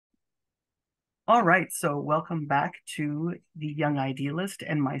All right, so welcome back to The Young Idealist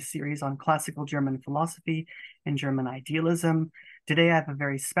and my series on classical German philosophy and German idealism. Today I have a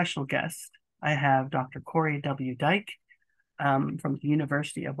very special guest. I have Dr. Corey W. Dyck from the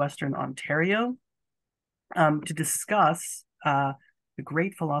University of Western Ontario to discuss the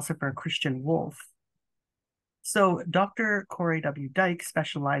great philosopher Christian Wolff. So Dr. Corey W. Dyck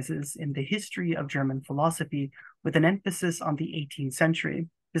specializes in the history of German philosophy with an emphasis on the 18th century.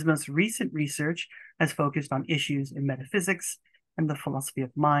 His most recent research has focused on issues in metaphysics and the philosophy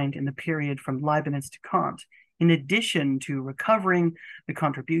of mind in the period from Leibniz to Kant, in addition to recovering the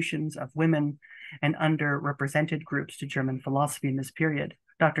contributions of women and underrepresented groups to German philosophy in this period.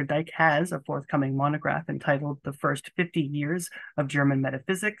 Dr. Dyck has a forthcoming monograph entitled The First 50 Years of German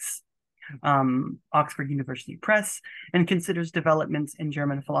Metaphysics, Oxford University Press, and considers developments in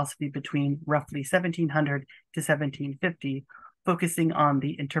German philosophy between roughly 1700 to 1750, focusing on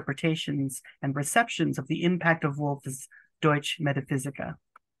the interpretations and receptions of the impact of Wolff's Deutsche Metaphysik.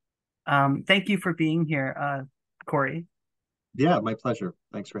 Thank you for being here, Corey. Yeah, my pleasure.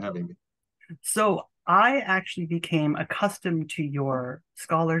 Thanks for having me. So I actually became accustomed to your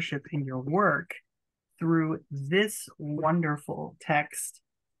scholarship and your work through this wonderful text.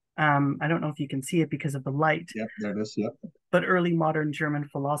 I don't know if you can see it because of the light, Yep, there it is. Yep. but early modern German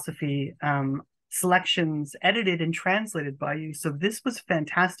philosophy selections edited and translated by you. So this was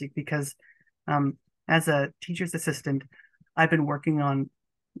fantastic because as a teacher's assistant, I've been TAing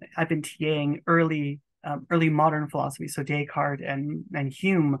early modern philosophy, so Descartes and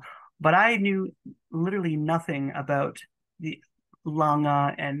Hume, but I knew literally nothing about the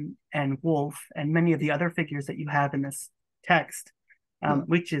Lange and Wolff and many of the other figures that you have in this text, Yeah.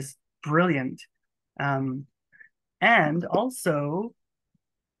 which is brilliant. And also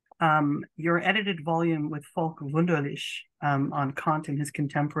your edited volume with Volk Wunderlich on Kant and his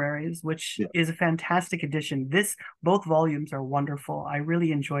contemporaries, which Yeah. is a fantastic edition. Both volumes are wonderful. I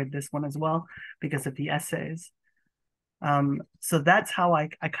really enjoyed this one as well because of the essays. So that's how I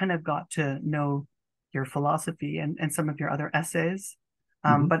kind of got to know your philosophy and some of your other essays.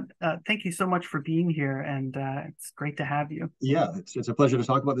 Mhm. But thank you so much for being here, and it's great to have you. Yeah, it's a pleasure to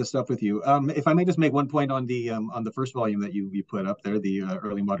talk about this stuff with you. If I may just make one point on the first volume that you put up there, the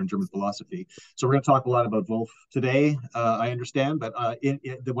early modern German philosophy. So we're going to talk a lot about Wolff today. I understand, but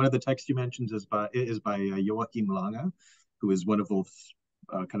one of the texts you mentioned is by Joachim Lange, who is one of Wolff's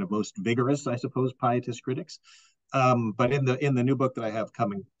kind of most vigorous, I suppose, pietist critics. But in the new book that I have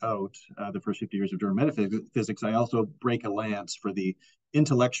coming out, the first 50 years of German metaphysics, I also break a lance for the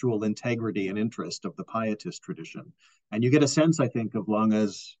intellectual integrity and interest of the pietist tradition. And you get a sense, I think, of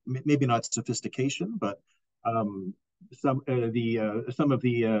Lange's maybe not sophistication, but um, some of the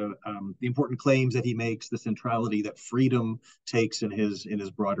important claims that he makes, the centrality that freedom takes in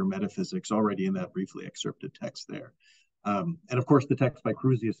his broader metaphysics, already in that briefly excerpted text there. And of course, the text by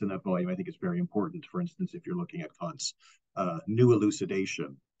Crusius in that volume, I think, is very important. For instance, if you're looking at Kant's new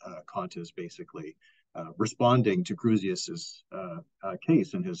elucidation, Kant is basically responding to Crusius's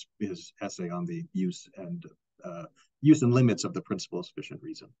case in his essay on the use and limits of the principle of sufficient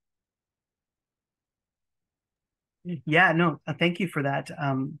reason. Yeah, no, thank you for that.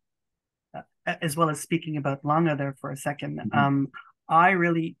 As well as speaking about Lange there for a second. Mm-hmm. I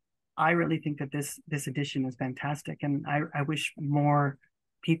really, I really think that this edition is fantastic, and I wish more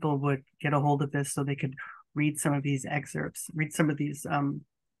people would get a hold of this so they could read some of these excerpts, read some of these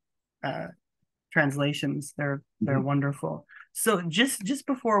uh, translations. They're Mm-hmm. wonderful. So just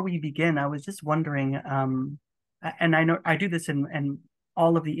before we begin, I was just wondering, and I know I do this in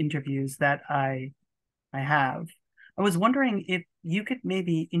all of the interviews that I have. I was wondering if you could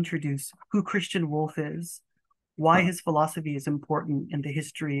maybe introduce who Christian Wolff is, why his philosophy is important in the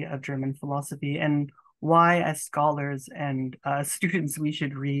history of German philosophy, and why, as scholars and students, we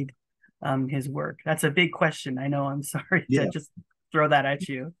should read his work. That's a big question. I know. I'm sorry to Yeah. just throw that at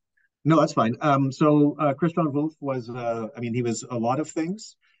you. No, that's fine. So Christian Wolff was, I mean, he was a lot of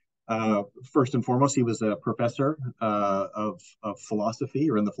things. First and foremost, he was a professor of philosophy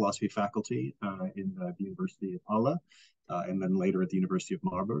or in the philosophy faculty in the University of Halle, and then later at the University of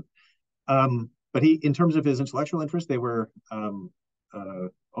Marburg. But in terms of his intellectual interests, they were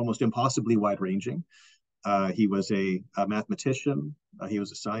almost impossibly wide-ranging. He was a mathematician. He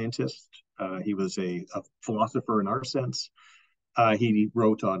was a scientist. He was a philosopher in our sense. He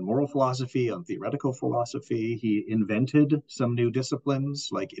wrote on moral philosophy, on theoretical philosophy. He invented some new disciplines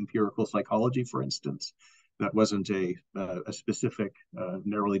like empirical psychology, for instance. That wasn't a specific,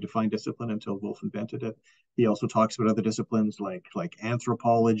 narrowly defined discipline until Wolff invented it. He also talks about other disciplines like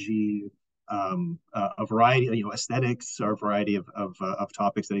anthropology, a variety, aesthetics, or a variety of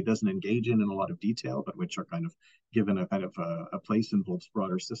topics that he doesn't engage in a lot of detail, but which are kind of given a kind of a place in Wolff's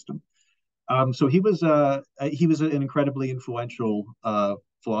broader system. So he was an incredibly influential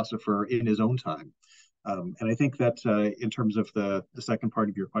philosopher in his own time. And I think that in terms of the second part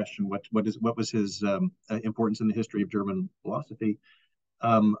of your question, what was his importance in the history of German philosophy?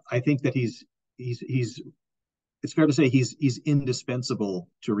 I think that he's it's fair to say he's indispensable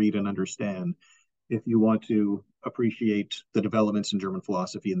to read and understand if you want to appreciate the developments in German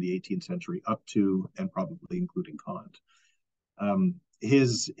philosophy in the 18th century up to and probably including Kant.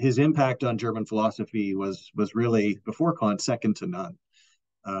 His impact on German philosophy was really, before Kant, second to none.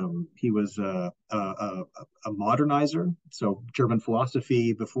 He was a modernizer. So German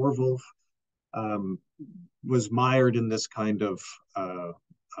philosophy before Wolff was mired in this kind of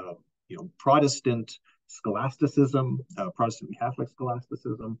Protestant scholasticism, Protestant Catholic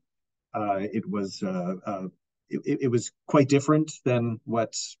scholasticism. It was quite different than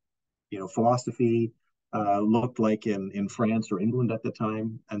what philosophy looked like in France or England at the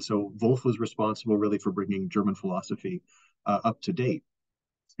time, and so Wolff was responsible really for bringing German philosophy up to date.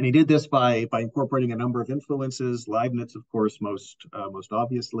 And he did this by incorporating a number of influences, Leibniz, of course, most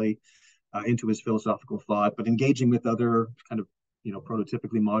obviously, into his philosophical thought, but engaging with other kind of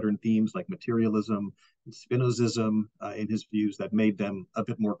prototypically modern themes like materialism and Spinozism in his views that made them a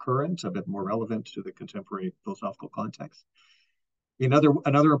bit more current, a bit more relevant to the contemporary philosophical context.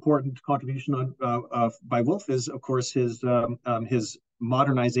 Another important contribution by Wolff is, of course, his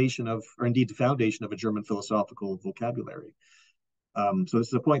modernization of, or indeed the foundation of, a German philosophical vocabulary. So this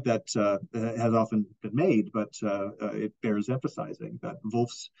is a point that has often been made, but it bears emphasizing that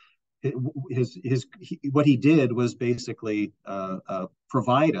Wolff's what he did was basically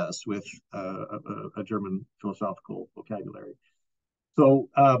provide us with a German philosophical vocabulary. So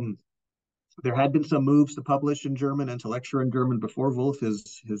there had been some moves to publish in German and to lecture in German before Wolff.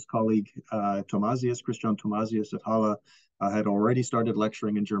 His colleague Christian Thomasius at Halle had already started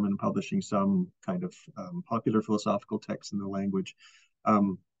lecturing in German and publishing some kind of popular philosophical texts in the language.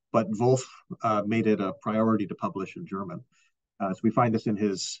 But Wolff made it a priority to publish in German. So we find this in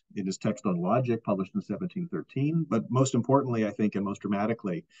his text on logic, published in 1713, but most importantly, I think, and most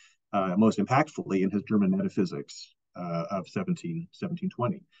dramatically, most impactfully, in his German Metaphysics of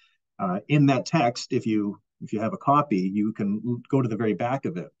 1720. In that text, if you have a copy, you can go to the very back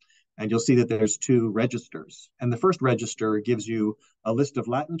of it, and you'll see that there's two registers. And the first register gives you a list of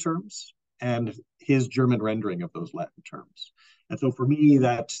Latin terms and his German rendering of those Latin terms. And so for me,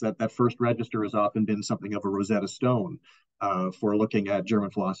 that first register has often been something of a Rosetta Stone for looking at German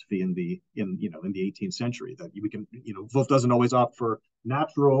philosophy in the 18th century. That we can, Wolff doesn't always opt for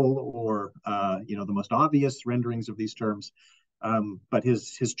natural or the most obvious renderings of these terms, but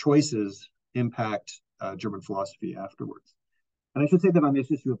his choices impact German philosophy afterwards. And I should say that on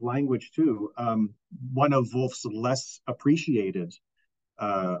this issue of language too, one of Wolff's less appreciated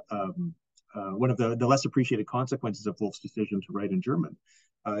one of the less appreciated consequences of Wolff's decision to write in German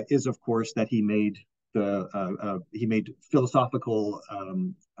is, of course, that he made philosophical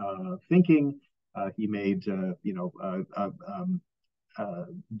thinking. He made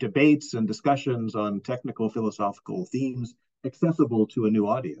debates and discussions on technical philosophical themes accessible to a new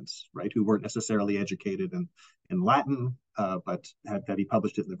audience, right? Who weren't necessarily educated in Latin, but that he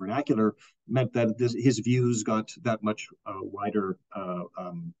published it in the vernacular, meant that his views got that much wider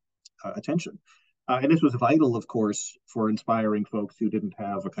attention. And this was vital, of course, for inspiring folks who didn't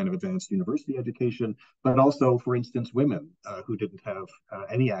have a kind of advanced university education, but also, for instance, women who didn't have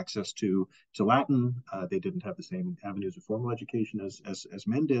any access to Latin. They didn't have the same avenues of formal education as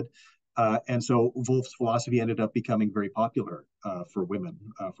men did. And so Wolff's philosophy ended up becoming very popular for women,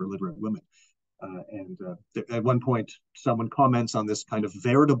 for literate women. At one point, someone comments on this kind of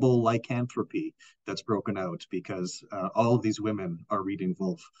veritable lycanthropy that's broken out because all of these women are reading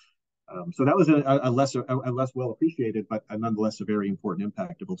Wolff. So that was a less well appreciated, but nonetheless a very important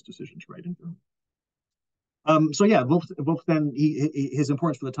impact of Wolff's decision to write in German. So yeah, Wolff then his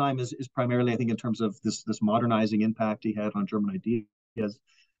importance for the time is primarily, I think, in terms of this modernizing impact he had on German ideas.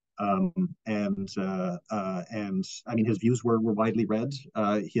 And I mean, his views were widely read.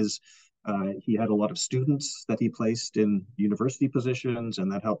 He had a lot of students that he placed in university positions, and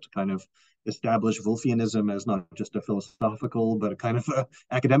that helped kind of establish Wolffianism as not just a philosophical, but a kind of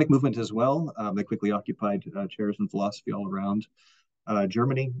academic movement as well. They quickly occupied chairs in philosophy all around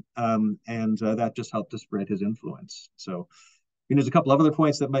Germany, and that just helped to spread his influence. So, there's a couple of other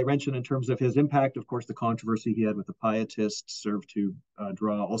points that might mention in terms of his impact. Of course, the controversy he had with the Pietists served to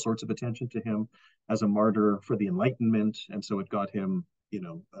draw all sorts of attention to him as a martyr for the Enlightenment, and so it got him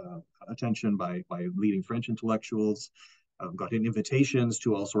attention by leading French intellectuals, got invitations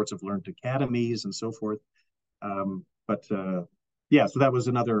to all sorts of learned academies and so forth. But yeah, so that was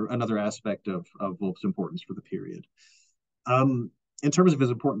another aspect of Wolff's importance for the period. In terms of his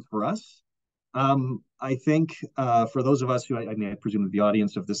importance for us, I think for those of us who I presume the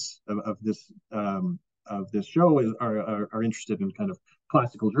audience of this show are interested in kind of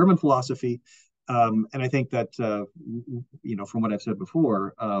classical German philosophy, and I think that from what I've said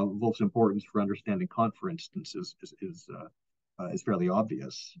before, Wolff's importance for understanding Kant, for instance, is fairly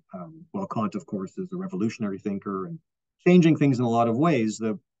obvious. While Kant, of course, is a revolutionary thinker and changing things in a lot of ways,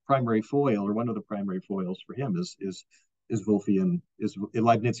 the primary foil, or one of the primary foils for him, is Leibnizian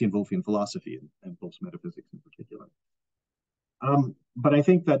Wolffian philosophy, and Wolff's metaphysics in particular. But I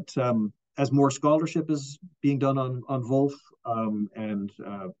think that as more scholarship is being done on Wolff, and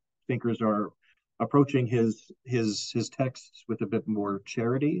thinkers are approaching his texts with a bit more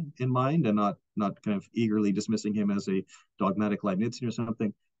charity in mind, and not kind of eagerly dismissing him as a dogmatic Leibnizian or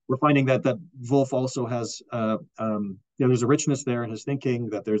something, we're finding that Wolff also has there's a richness there in his thinking,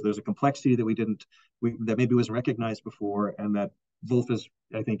 that there's a complexity that that maybe wasn't recognized before, and that Wolff is,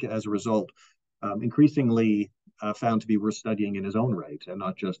 I think, as a result, increasingly found to be worth studying in his own right, and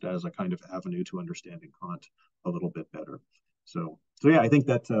not just as a kind of avenue to understanding Kant a little bit better. So yeah, I think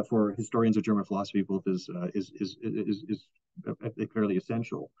that for historians of German philosophy, Wolff is fairly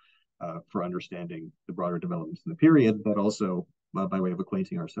essential for understanding the broader developments in the period, but also by way of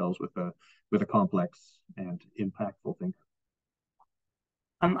acquainting ourselves with a complex and impactful thinker.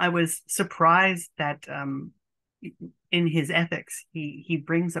 I was surprised that in his ethics he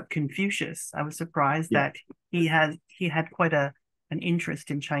brings up Confucius. I was surprised that he had quite an interest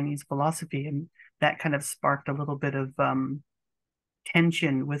in Chinese philosophy, and that kind of sparked a little bit of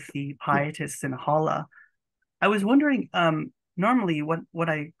tension with the pietists in Halle. I was wondering, normally what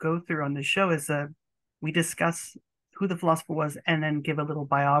I go through on the show is we discuss who the philosopher was and then give a little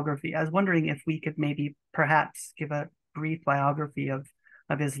biography. I was wondering if we could maybe perhaps give a brief biography of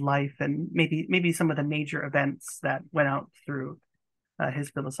his life, and maybe some of the major events that went out through his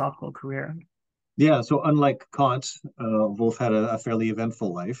philosophical career. Yeah, so unlike Kant, Wolff had a fairly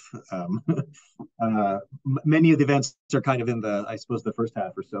eventful life. Many of the events are kind of in I suppose, the first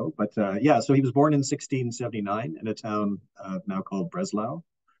half or so. But yeah, so he was born in 1679 in a town now called Breslau.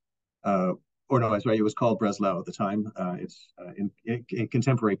 Or no, sorry, it was called Breslau at the time. It's in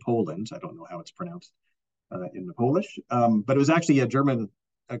contemporary Poland. I don't know how it's pronounced in the Polish, but it was actually a German,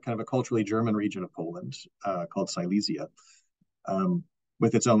 kind of a culturally German region of Poland called Silesia,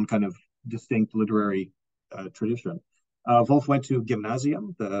 with its own kind of distinct literary tradition. Wolff went to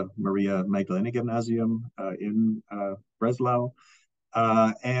Gymnasium, the Maria Magdalena Gymnasium in Breslau.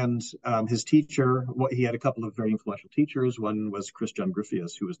 And his teacher, he had a couple of very influential teachers. One was Christian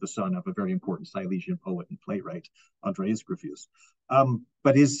Gryphius, who was the son of a very important Silesian poet and playwright, Andreas Gryphius.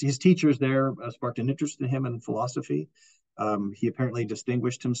 But his teachers there sparked an interest in him in philosophy. He apparently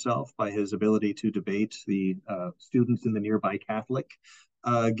distinguished himself by his ability to debate the students in the nearby Catholic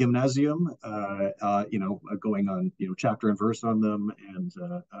gymnasium, going on chapter and verse on them, and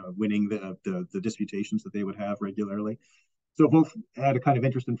winning the disputations that they would have regularly. So Wolff had a kind of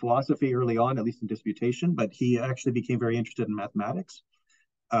interest in philosophy early on, at least in disputation, but he actually became very interested in mathematics.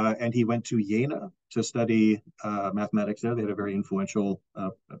 And he went to Jena to study mathematics there. They had a very influential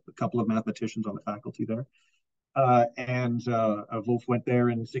a couple of mathematicians on the faculty there. And Wolff went there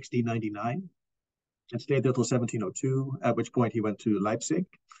in 1699 and stayed there till 1702, at which point he went to Leipzig,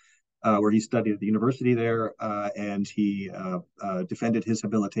 where he studied at the university there, and he defended his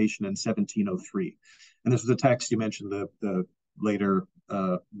habilitation in 1703. And this was a text, you mentioned the later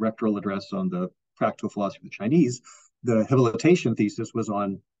rectoral address on the practical philosophy of the Chinese. The habilitation thesis was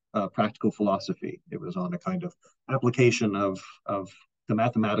on practical philosophy. It was on a kind of application of the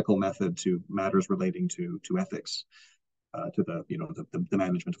mathematical method to matters relating to ethics, to the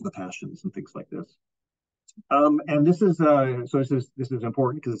management of the passions and things like this. And this is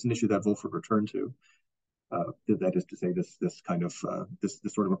important because it's an issue that Wolff would return to. That is to say, this kind of this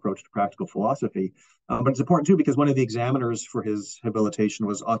sort of approach to practical philosophy. But it's important too because one of the examiners for his habilitation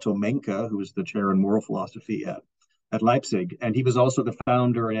was Otto Menke, who was the chair in moral philosophy at Leipzig, and he was also the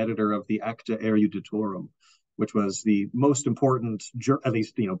founder and editor of the Acta Eruditorum, which was the most important, at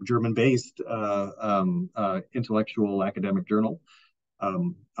least German-based intellectual academic journal.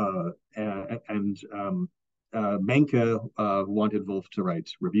 Menke wanted Wolff to write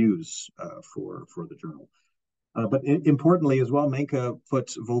reviews for the journal. But importantly as well, Menke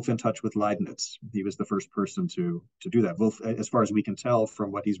put Wolff in touch with Leibniz. He was the first person to do that. Wolff, as far as we can tell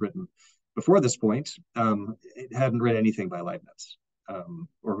from what he's written before this point, hadn't read anything by Leibniz.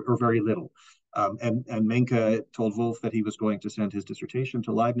 or very little. And Menke told Wolff that he was going to send his dissertation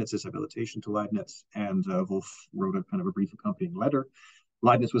to Leibniz, his habilitation to Leibniz, and Wolff wrote a kind of a brief accompanying letter.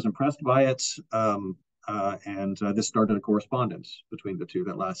 Leibniz was impressed by it, and this started a correspondence between the two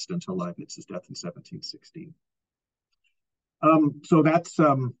that lasted until Leibniz's death in 1716. So that's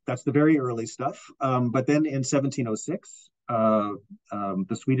the very early stuff. But then in 1706,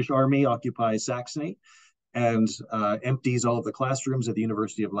 the Swedish army occupies Saxony and empties all of the classrooms at the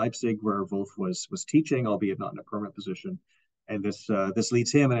University of Leipzig, where Wolff was teaching, albeit not in a permanent position. And this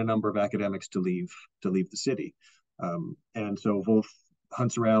leads him and a number of academics to leave the city. And so Wolff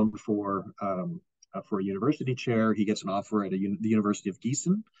hunts around for a university chair. He gets an offer at the University of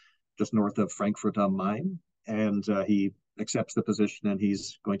Gießen, just north of Frankfurt am Main, and he accepts the position, and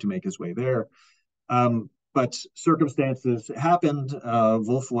he's going to make his way there. But circumstances happened.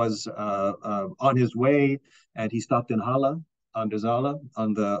 Wolff was on his way, and he stopped in Halle on der Saale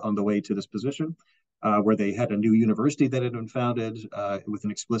on the way to this position, where they had a new university that had been founded with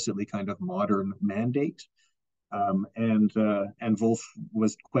an explicitly kind of modern mandate. And Wolff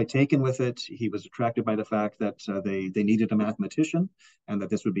was quite taken with it. He was attracted by the fact that they needed a mathematician, and that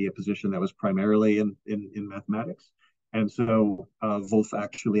this would be a position that was primarily in mathematics. And so Wolff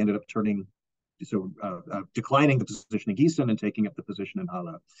actually ended up declining the position in Gießen and taking up the position in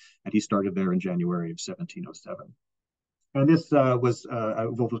Halle. And he started there in January of 1707. And this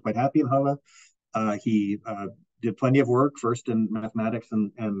Wolff was quite happy in Halle. He did plenty of work, first in mathematics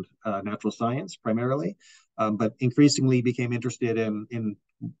and natural science primarily, but increasingly became interested in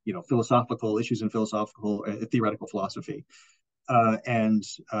philosophical issues and philosophical theoretical philosophy, and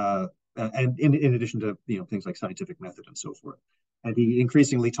in addition to things like scientific method and so forth. And he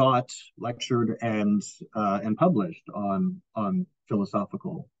increasingly taught, lectured, and published on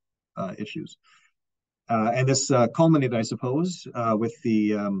philosophical issues. And this culminated, I suppose, with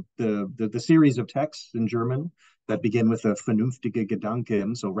the series of texts in German that begin with a vernünftige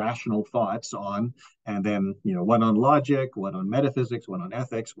Gedanken, so rational thoughts on, and then one on logic, one on metaphysics, one on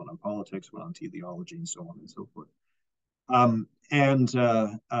ethics, one on politics, one on teleology, and so on and so forth. So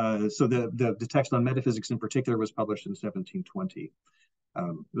the text on metaphysics in particular was published in 1720.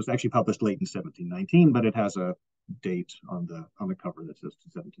 It was actually published late in 1719, but it has a date on the cover that says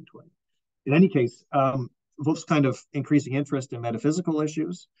 1720. In any case, Wolff's kind of increasing interest in metaphysical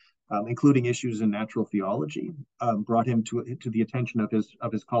issues, including issues in natural theology, brought him to the attention of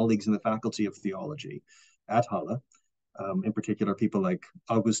his colleagues in the Faculty of Theology at Halle. In particular, people like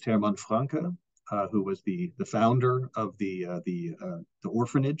August Hermann Francke, who was the founder of the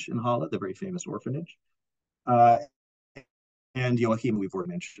orphanage in Halle, the very famous orphanage, and Joachim, we've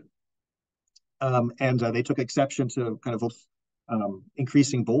already mentioned. And they took exception to kind of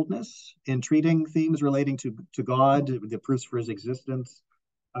increasing boldness in treating themes relating to God, the proofs for his existence,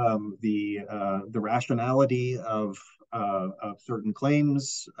 the rationality of certain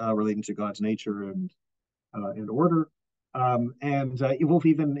claims relating to God's nature and order. And Wolff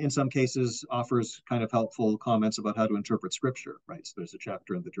even in some cases offers kind of helpful comments about how to interpret scripture, right? So there's a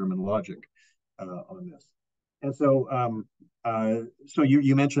chapter in the German Logic on this. And so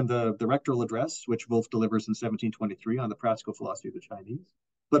you mentioned the rectoral address, which Wolff delivers in 1723 on the practical philosophy of the Chinese.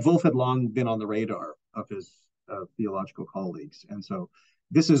 But Wolff had long been on the radar of his theological colleagues. And so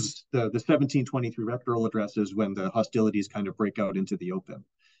this is the 1723 rectoral address is when the hostilities kind of break out into the open,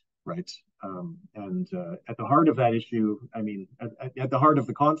 right? And at the heart of that issue, I mean, at the heart of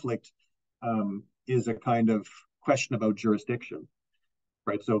the conflict is a kind of question about jurisdiction,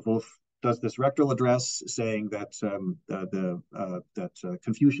 right? So Wolff does this rectoral address saying that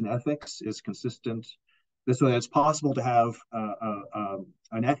Confucian ethics is consistent. So that it's possible to have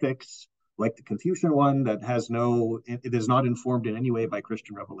an ethics like the Confucian one that it is not informed in any way by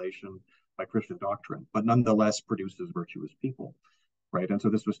Christian revelation, by Christian doctrine, but nonetheless produces virtuous people, right? And so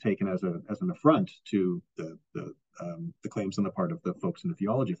this was taken as an affront to the claims on the part of the folks in the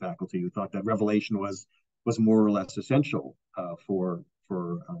theology faculty who thought that revelation was more or less essential for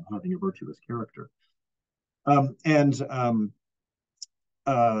having a virtuous character. And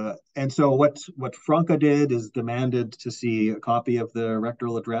so what Francke did is demanded to see a copy of the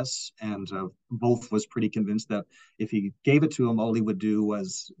rectoral address, and Wolff was pretty convinced that if he gave it to him, all he would do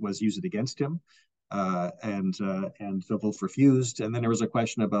was use it against him. And so Wolff refused. And then there was a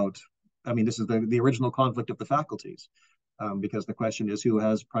question about, I mean, this is the original conflict of the faculties, because the question is who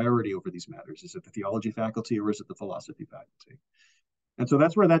has priority over these matters? Is it the theology faculty or is it the philosophy faculty? And so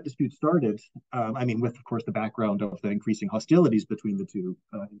that's where that dispute started. I mean, with, of course, the background of the increasing hostilities between the two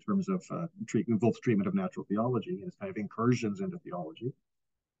in terms of Wolff's treatment of natural theology and his kind of incursions into theology.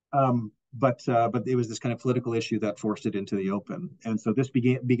 But it was this kind of political issue that forced it into the open. And so this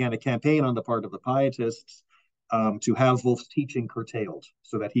began a campaign on the part of the pietists to have Wolff's teaching curtailed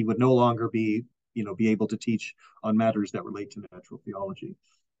so that he would no longer be able to teach on matters that relate to natural theology.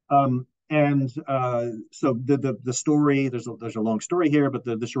 So the story, there's a long story here, but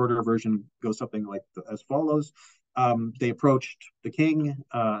the shorter version goes something like as follows. They approached the king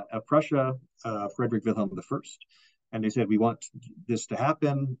of Prussia, Frederick Wilhelm I, and they said, we want this to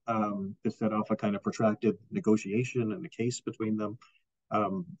happen. This set off a kind of protracted negotiation and a case between them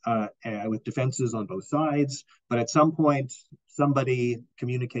with defenses on both sides. But at some point, somebody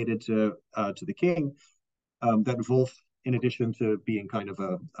communicated to the king that Wolff, in addition to being kind of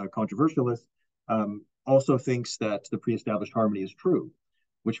a controversialist, also thinks that the pre-established harmony is true,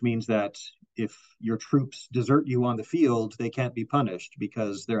 which means that if your troops desert you on the field, they can't be punished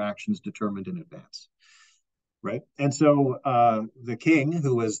because their actions determined in advance. Right. And so the king,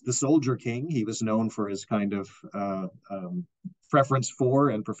 who was the soldier king, he was known for his kind of preference for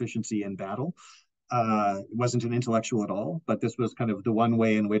and proficiency in battle. Wasn't an intellectual at all, but this was kind of the one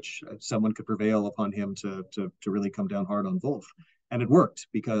way in which someone could prevail upon him to really come down hard on Wolff. And it worked,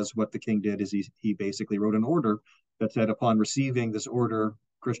 because what the king did is he basically wrote an order that said, upon receiving this order,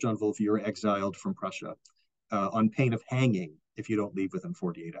 Christian Wolff, you're exiled from Prussia on pain of hanging if you don't leave within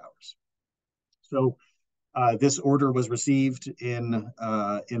 48 hours. So this order was received in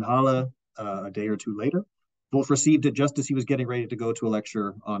Halle a day or two later. Wolff received it just as he was getting ready to go to a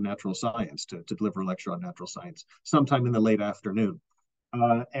lecture on natural science, to deliver a lecture on natural science, sometime in the late afternoon.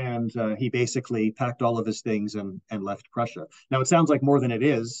 He basically packed all of his things and left Prussia. Now, it sounds like more than it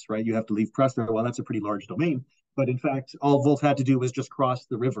is, right? You have to leave Prussia. Well, that's a pretty large domain. But in fact, all Wolff had to do was just cross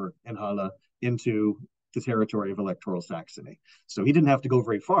the river in Halle into the territory of electoral Saxony. So he didn't have to go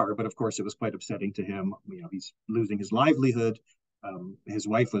very far, but of course it was quite upsetting to him. He's losing his livelihood. His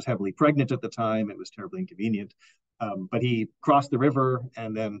wife was heavily pregnant at the time. It was terribly inconvenient. But he crossed the river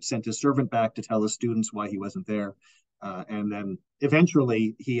and then sent his servant back to tell his students why he wasn't there. And then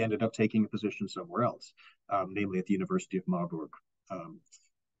eventually he ended up taking a position somewhere else, namely at the University of Marburg.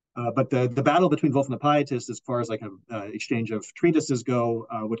 But the battle between Wolff and the Pietists, as far as like an exchange of treatises go,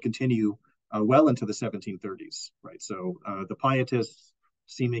 would continue well into the 1730s, right? So the Pietists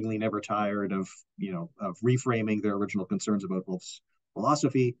seemingly never tired of reframing their original concerns about Wolff's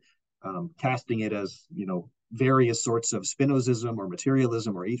philosophy, casting it as various sorts of Spinozism or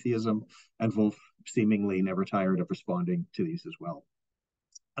materialism or atheism, and Wolff seemingly never tired of responding to these as well.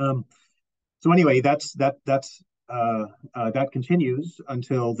 So anyway, that continues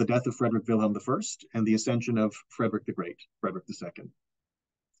until the death of Frederick Wilhelm I and the ascension of Frederick the Great, Frederick II.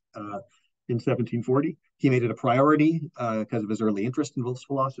 In 1740, he made it a priority because of his early interest in Wolff's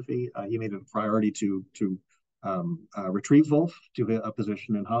philosophy. He made it a priority to retrieve Wolff to a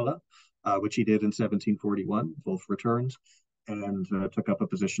position in Halle, which he did in 1741. Wolff returned and took up a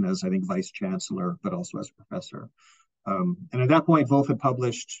position as, I think, vice chancellor, but also as a professor. And at that point, Wolff had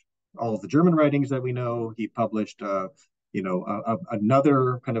published all of the German writings that we know. He published,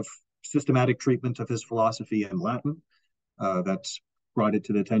 another kind of systematic treatment of his philosophy in Latin that's brought it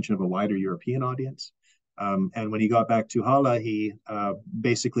to the attention of a wider European audience. And when he got back to Halle, he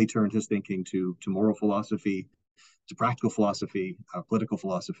basically turned his thinking to moral philosophy, to practical philosophy, political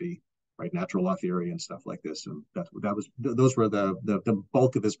philosophy, right, natural law theory, and stuff like this. And those were the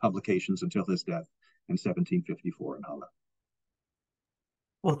bulk of his publications until his death in 1754 in Halle.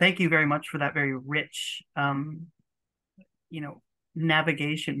 Well, thank you very much for that very rich,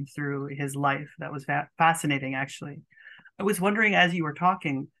 navigation through his life. That was fascinating, actually. I was wondering, as you were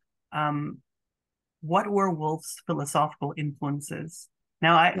talking, what were Wolff's philosophical influences?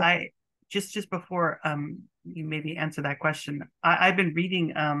 Now, I just before you maybe answer that question, I've been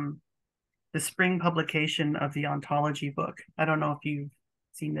reading the spring publication of the Ontology book. I don't know if you've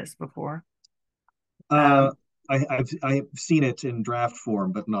seen this before. I've seen it in draft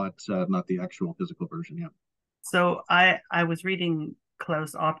form, but not the actual physical version yet. So I was reading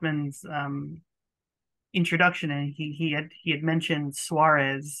Klaus Ottmann's introduction, and he had mentioned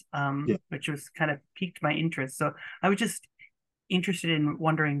Suarez, which was kind of piqued my interest. So I was just interested in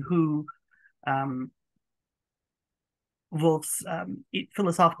wondering who Wolff's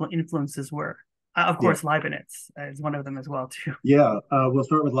philosophical influences were. Of course, Leibniz is one of them as well too. Yeah, we'll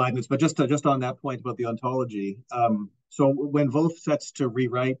start with Leibniz, but just on that point about the ontology. So when Wolff sets to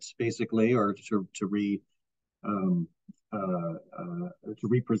rewrite, basically, or to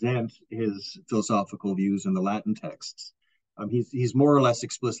represent his philosophical views in the Latin texts, he's more or less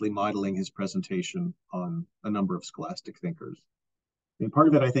explicitly modeling his presentation on a number of scholastic thinkers. And part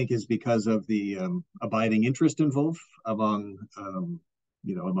of it, I think, is because of the abiding interest in Wolff among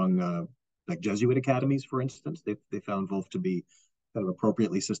among like Jesuit academies, for instance. They found Wolff to be kind of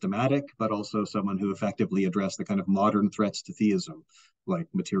appropriately systematic, but also someone who effectively addressed the kind of modern threats to theism, like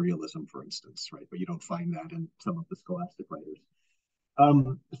materialism, for instance, right? But you don't find that in some of the scholastic writers.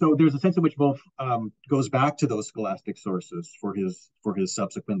 So there's a sense in which Wolff goes back to those scholastic sources for his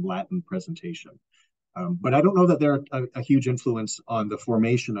subsequent Latin presentation. But I don't know that they're a huge influence on the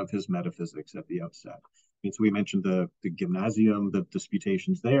formation of his metaphysics at the outset. I mean, so we mentioned the gymnasium, the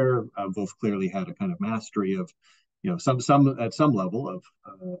disputations there. Wolff clearly had a kind of mastery of, some at some level of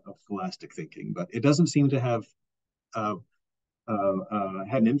scholastic thinking, but it doesn't seem to have had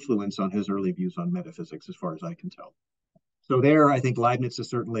an influence on his early views on metaphysics, as far as I can tell. So there, I think Leibniz is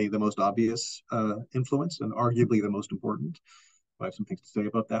certainly the most obvious influence and arguably the most important. I have some things to say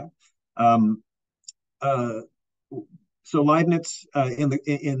about that. So Leibniz, in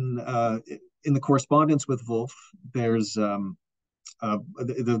the correspondence with Wolff, there's the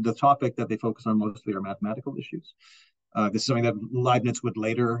topic that they focus on mostly are mathematical issues. This is something that Leibniz would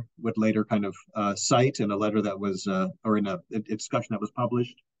later kind of cite in a letter that was, or in a discussion that was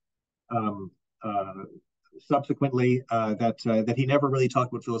published subsequently, that he never really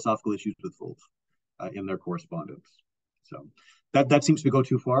talked about philosophical issues with Wolff in their correspondence. So that seems to go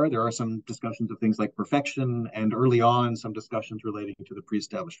too far. There are some discussions of things like perfection, and early on some discussions relating to the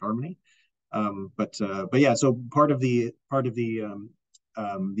pre-established harmony. But yeah, so part of the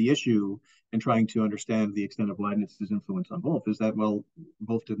issue in trying to understand the extent of Leibniz's influence on Wolff is that, well,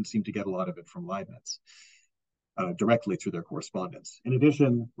 Wolff didn't seem to get a lot of it from Leibniz directly through their correspondence. In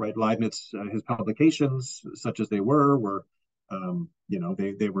addition, right, Leibniz, his publications, such as they were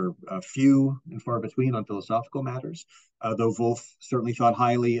they were few and far between on philosophical matters, though Wolff certainly thought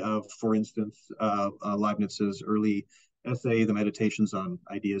highly of, for instance, Leibniz's early essay, The Meditations on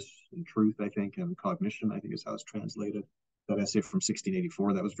Ideas and Truth, I think, and Cognition, I think is how it's translated. That essay from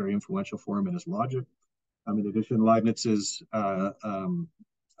 1684, that was very influential for him in his logic. In addition, Leibniz's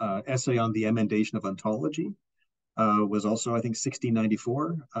essay on the emendation of ontology was also, I think,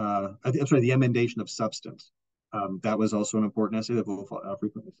 1694. I'm sorry, the emendation of substance. That was also an important essay that Wolff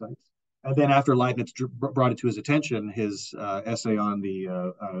frequently cites. And then after Leibniz brought it to his attention, his essay on the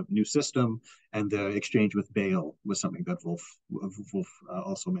new system and the exchange with Bayle was something that Wolff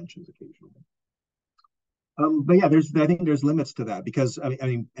also mentions occasionally. But yeah, I think there's limits to that, because I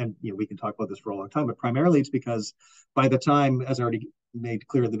mean, and we can talk about this for a long time, but primarily it's because by the time, as I already made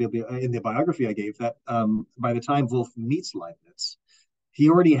clear in the biography I gave, that by the time Wolff meets Leibniz, he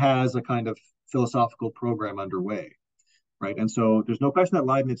already has a kind of philosophical program underway, right? And so there's no question that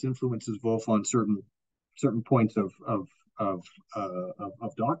Leibniz influences Wolff on certain points of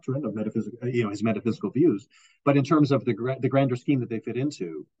doctrine, of metaphysics, his metaphysical views. But in terms of the grander scheme that they fit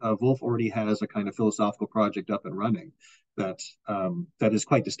into, Wolff already has a kind of philosophical project up and running that is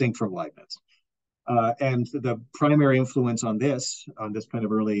quite distinct from Leibniz. And the primary influence on this kind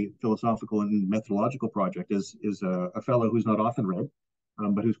of early philosophical and methodological project is a fellow who's not often read,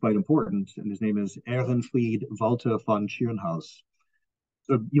 but who's quite important, and his name is Ehrenfried Walter von Tschirnhaus.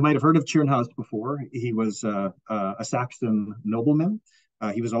 So you might have heard of Tschirnhaus before. He was a Saxon nobleman.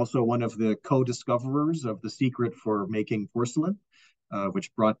 He was also one of the co-discoverers of the secret for making porcelain,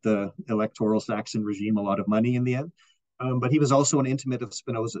 which brought the electoral Saxon regime a lot of money in the end. But he was also an intimate of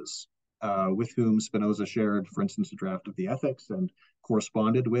Spinoza's, with whom Spinoza shared, for instance, a draft of the Ethics and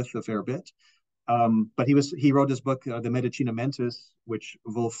corresponded with a fair bit. But he wrote his book, The Medicina Mentis, which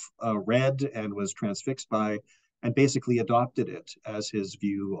Wolff read and was transfixed by, and basically adopted it as his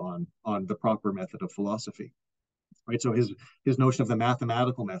view on the proper method of philosophy. Right. So his notion of the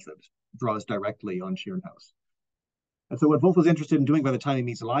mathematical method draws directly on Tschirnhaus. And so what Wolff was interested in doing by the time he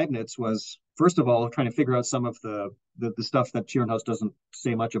meets Leibniz was, first of all, trying to figure out some of the stuff that Tschirnhaus doesn't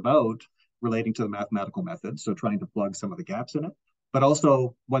say much about relating to the mathematical method. So trying to plug some of the gaps in it. But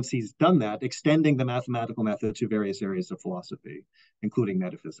also, once he's done that, extending the mathematical method to various areas of philosophy, including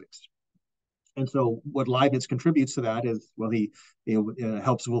metaphysics. And so what Leibniz contributes to that is, well, he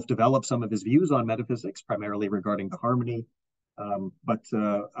helps Wolff develop some of his views on metaphysics, primarily regarding the harmony,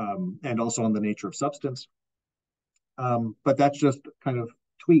 and also on the nature of substance. But that's just kind of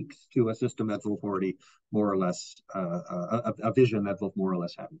tweaks to a system that Wolff already more or less, a vision that Wolff more or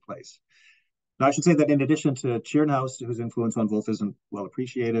less had in place. Now, I should say that in addition to Tschirnhaus, whose influence on Wolff isn't well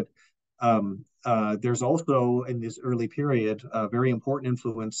appreciated, there's also, in this early period, a very important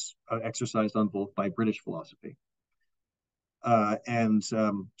influence exercised on Wolff by British philosophy.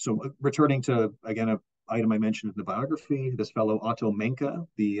 So returning to, again, an item I mentioned in the biography, this fellow Otto Menke,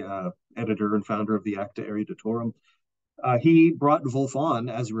 the editor and founder of the Acta Eruditorum, he brought Wolff on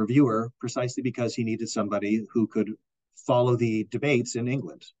as a reviewer precisely because he needed somebody who could follow the debates in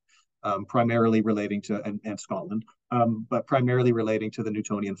England, primarily relating to, and Scotland, but primarily relating to the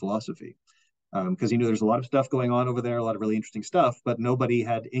Newtonian philosophy. Because he knew there's a lot of stuff going on over there, a lot of really interesting stuff, but nobody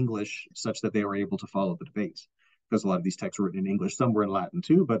had English such that they were able to follow the debates, because a lot of these texts were written in English. Some were in Latin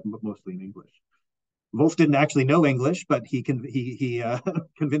too, but mostly in English. Wolff didn't actually know English, but he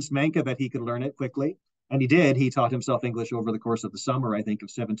convinced Menke that he could learn it quickly, and he did. He taught himself English over the course of the summer, I think, of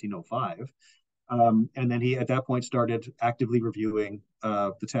 1705. And then he, at that point, started actively reviewing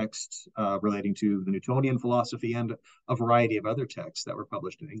the texts relating to the Newtonian philosophy and a variety of other texts that were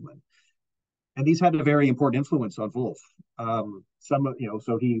published in England. And these had a very important influence on Wolff.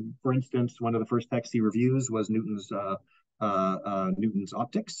 So he, for instance, one of the first texts he reviews was Newton's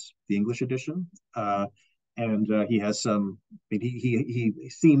Optics, the English edition, and he has some. He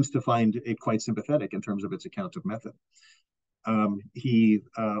seems to find it quite sympathetic in terms of its account of method. He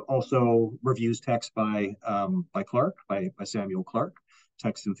also reviews texts by Clarke, by Samuel Clarke,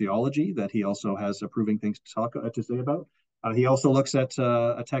 texts in theology that he also has approving things to say about. He also looks at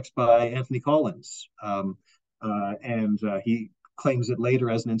a text by Anthony Collins, and he claims it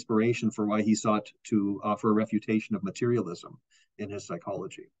later as an inspiration for why he sought to offer a refutation of materialism in his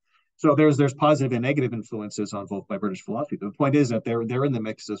psychology. So there's positive and negative influences on Wolff by British philosophy. The point is that they're in the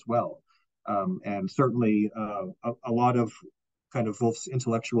mix as well, and certainly a lot of kind of Wolff's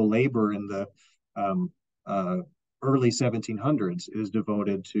intellectual labor in the early 1700s is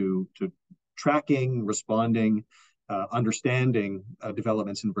devoted to tracking, responding, understanding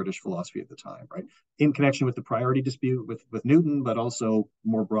developments in British philosophy at the time, right? In connection with the priority dispute with Newton, but also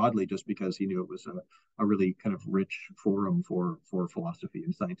more broadly, just because he knew it was a really kind of rich forum for philosophy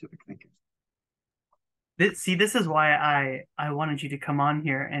and scientific thinking. This is why I wanted you to come on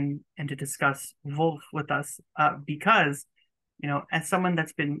here and to discuss Wolff with us, because, you know, as someone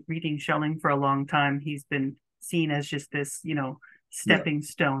that's been reading Schelling for a long time, he's been seen as just this, you know, stepping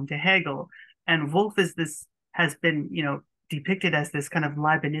stone to Hegel, and Wolff has been, you know, depicted as this kind of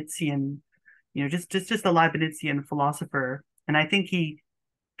Leibnizian, you know, just a Leibnizian philosopher. And I think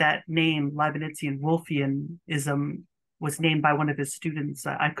that name, Leibnizian Wolffianism, was named by one of his students.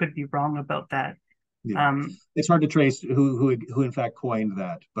 I could be wrong about that. Yeah. It's hard to trace who in fact coined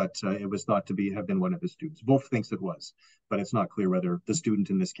that, but it was thought to have been one of his students. Wolff thinks it was, but it's not clear whether the student,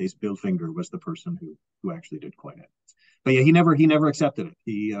 in this case, Billfinger, was the person who actually did coin it. But yeah, he never accepted it.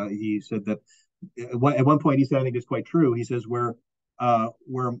 He said that at one point he said, I think it's quite true. He says where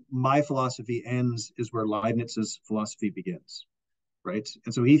my philosophy ends is where Leibniz's philosophy begins, right?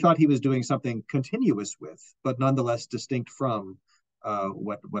 And so he thought he was doing something continuous with, but nonetheless distinct from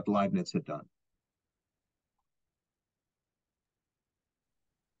what Leibniz had done.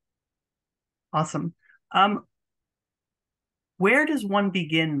 Awesome. Where does one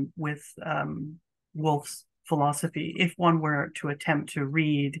begin with Wolff's philosophy if one were to attempt to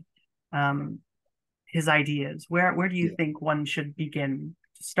read his ideas? Where do you think one should begin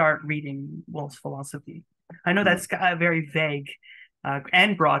to start reading Wolff's philosophy? I know that's a very vague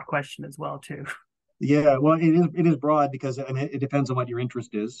and broad question as well, too. Yeah, well, it is broad because I mean it depends on what your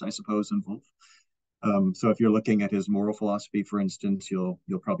interest is, I suppose, in Wolff. So if you're looking at his moral philosophy, for instance, you'll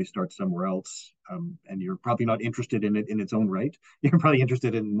probably start somewhere else, and you're probably not interested in it in its own right. You're probably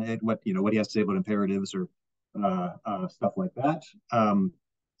interested in what he has to say about imperatives or stuff like that.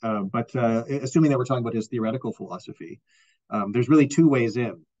 But assuming that we're talking about his theoretical philosophy, there's really two ways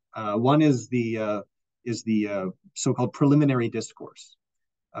in. One is the so-called preliminary discourse,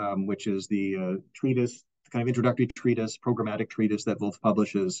 which is the treatise, the kind of introductory treatise, programmatic treatise that Wolff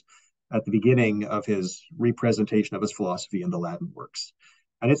publishes at the beginning of his representation of his philosophy in the Latin works.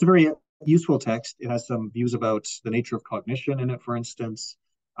 And it's a very useful text. It has some views about the nature of cognition in it, for instance,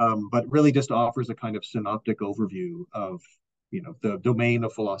 but really just offers a kind of synoptic overview of the domain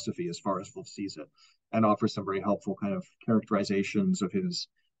of philosophy as far as Wolff sees it, and offers some very helpful kind of characterizations of his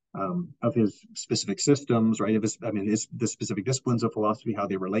specific systems, right? The specific disciplines of philosophy, how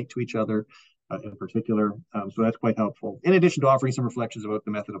they relate to each other in particular. So that's quite helpful, in addition to offering some reflections about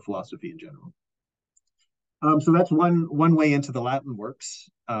the method of philosophy in general. So that's one way into the Latin works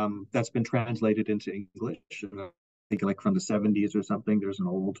that's been translated into English. I think like from the 70s or something, there's an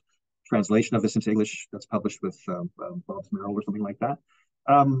old translation of this into English that's published with Bob Merrill or something like that.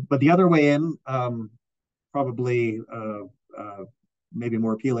 But the other way in, probably maybe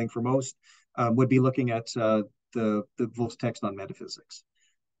more appealing for most, would be looking at the Wolff's text on metaphysics,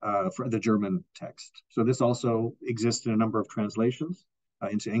 for the German text. So this also exists in a number of translations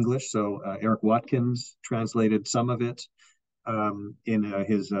into English. So Eric Watkins translated some of it in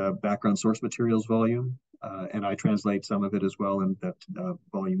his background source materials volume, and I translate some of it as well in that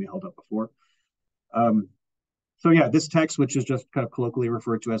volume we held up before. So yeah, this text, which is just kind of colloquially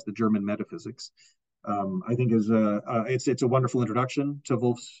referred to as the German Metaphysics, I think is it's a wonderful introduction to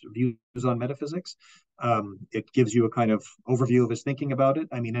Wolff's views on metaphysics. It gives you a kind of overview of his thinking about it.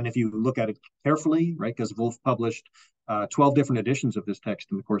 I mean, and if you look at it carefully, right, because Wolff published 12 different editions of this text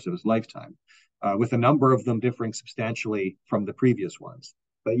in the course of his lifetime, with a number of them differing substantially from the previous ones.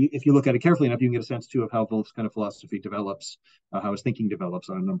 But if you look at it carefully enough, you can get a sense too of how Wolff's kind of philosophy develops, how his thinking develops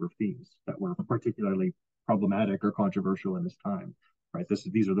on a number of themes that were particularly problematic or controversial in his time. Right,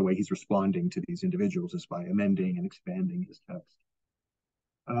 these are the way he's responding to these individuals is by amending and expanding his text.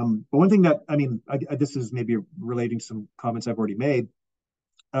 But one thing that this is maybe relating to some comments I've already made,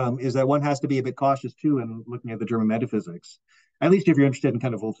 is that one has to be a bit cautious too in looking at the German metaphysics, at least if you're interested in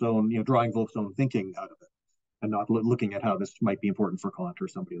kind of Wolff's own, drawing Wolff's own thinking out of it, and not looking at how this might be important for Kant or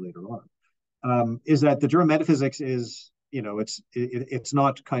somebody later on. Is that the German metaphysics is, it's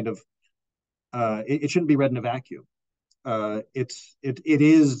not kind of, it shouldn't be read in a vacuum. It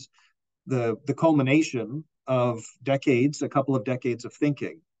is the culmination of a couple of decades of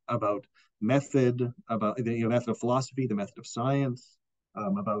thinking about method, about the method of philosophy, the method of science,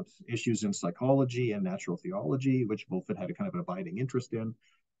 about issues in psychology and natural theology, which Wolff had a kind of an abiding interest in.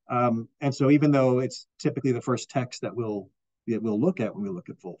 And so, even though it's typically the first text that we'll look at when we look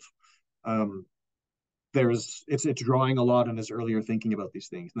at Wolff, it's drawing a lot on his earlier thinking about these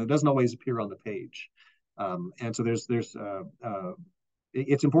things, and it doesn't always appear on the page. And so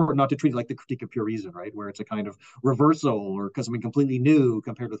it's important not to treat it like the Critique of Pure Reason, right, where it's a kind of reversal or because something completely new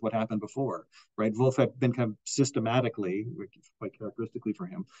compared with what happened before, right? Wolff had been kind of systematically, quite characteristically for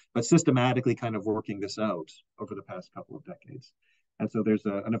him, but systematically kind of working this out over the past couple of decades. And so there's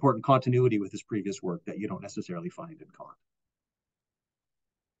an important continuity with his previous work that you don't necessarily find in Kant.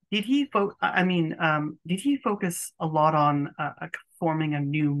 Did he did he focus a lot on forming a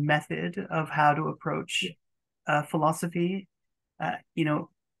new method of how to approach philosophy?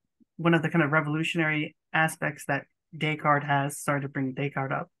 One of the kind of revolutionary aspects that Descartes has, sorry to bring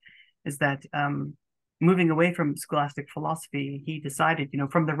Descartes up, is that moving away from scholastic philosophy, he decided,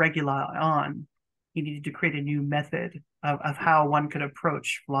 from the regula on, he needed to create a new method of how one could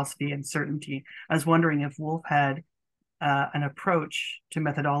approach philosophy and certainty. I was wondering if Wolff had an approach to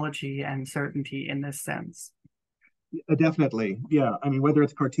methodology and certainty in this sense. Definitely, yeah. I mean, whether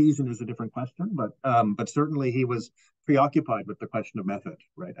it's Cartesian is a different question, but certainly he was preoccupied with the question of method,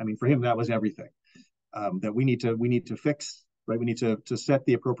 right? I mean, for him that was everything. That we need to fix, right? We need to set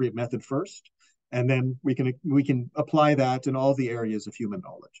the appropriate method first, and then we can apply that in all the areas of human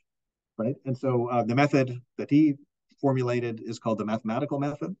knowledge, right? And so the method that he formulated is called the mathematical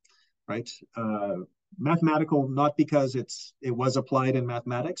method, right? Mathematical, not because it was applied in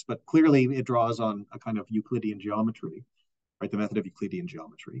mathematics, but clearly it draws on a kind of Euclidean geometry, right? The method of Euclidean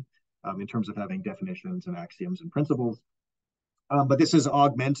geometry, in terms of having definitions and axioms and principles. But this is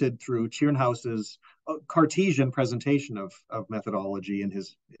augmented through Tschirnhaus's Cartesian presentation of methodology in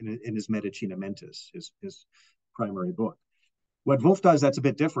his Medicina Mentis, his primary book. What Wolff does that's a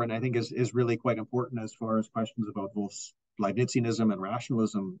bit different, I think, is really quite important as far as questions about Wolff's Leibnizianism and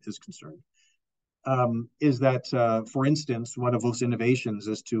rationalism is concerned. Is that, for instance, one of Wolff's innovations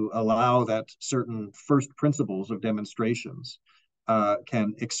is to allow that certain first principles of demonstrations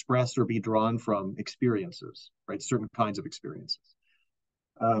can express or be drawn from experiences, right? Certain kinds of experiences.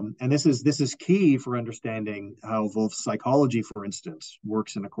 And this is key for understanding how Wolff's psychology, for instance,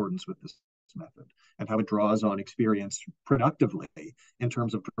 works in accordance with this method, and how it draws on experience productively in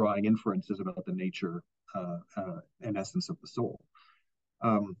terms of drawing inferences about the nature and essence of the soul.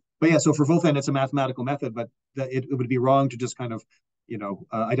 But yeah, so for Wolff, then it's a mathematical method, but it would be wrong to just kind of,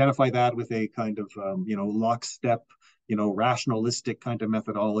 identify that with a kind of, lockstep, rationalistic kind of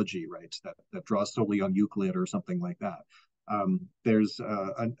methodology, right? That draws solely on Euclid or something like that.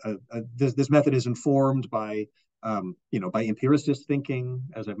 This method is informed by empiricist thinking,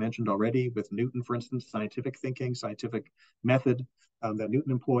 as I mentioned already, with Newton, for instance, scientific thinking, scientific method that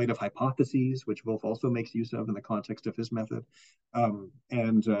Newton employed of hypotheses, which Wolff also makes use of in the context of his method.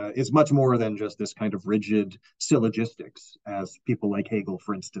 And it's much more than just this kind of rigid syllogistics, as people like Hegel,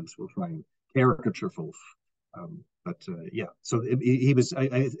 for instance, will try and caricature Wolff. Yeah, so he was,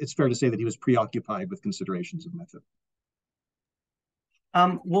 it's fair to say that he was preoccupied with considerations of method.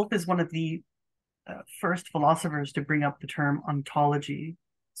 Wolff is one of the first philosophers to bring up the term ontology.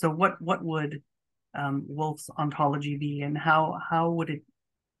 So what would Wolff's ontology be, and how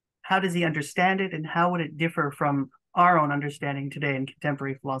does he understand it, and how would it differ from our own understanding today in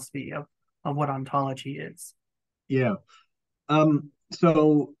contemporary philosophy of what ontology is? Yeah.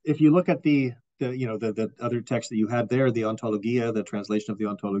 So if you look at the other text that you had there, the Ontologia, the translation of the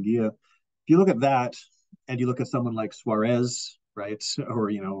Ontologia, if you look at that, and you look at someone like Suarez, right,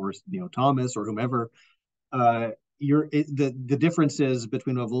 or Thomas or whomever, the differences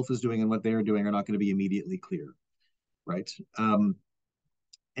between what Wolff is doing and what they're doing are not going to be immediately clear, right?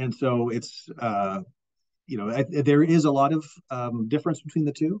 And so it's there is a lot of difference between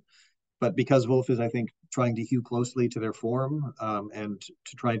the two, but because Wolff is, I think, trying to hew closely to their form and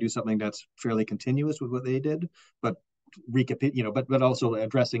to try and do something that's fairly continuous with what they did, but but also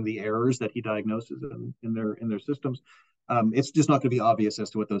addressing the errors that he diagnoses in their systems. It's just not going to be obvious as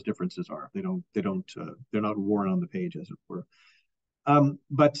to what those differences are. They're not worn on the page, as it were.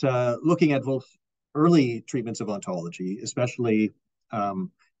 But looking at Wolff's early treatments of ontology, especially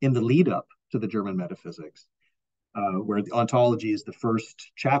in the lead up to the German Metaphysics, where the ontology is the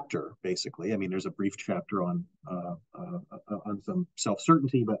first chapter, basically. I mean, there's a brief chapter on some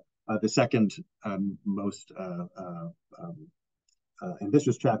self-certainty, but the second most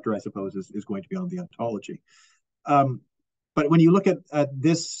ambitious chapter, I suppose, is going to be on the ontology. But when you look at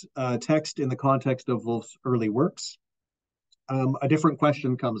this text in the context of Wolff's early works, a different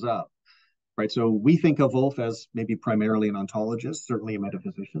question comes up, right? So we think of Wolff as maybe primarily an ontologist, certainly a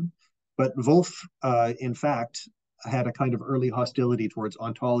metaphysician, but Wolff, in fact, had a kind of early hostility towards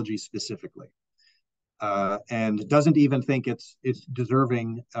ontology specifically, and doesn't even think it's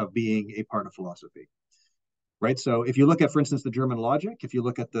deserving of being a part of philosophy, right? So if you look at, for instance, the German Logic, if you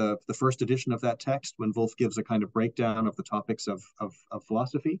look at the first edition of that text, when Wolff gives a kind of breakdown of the topics of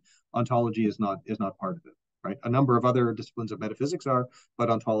philosophy, ontology is not part of it, right? A number of other disciplines of metaphysics are, but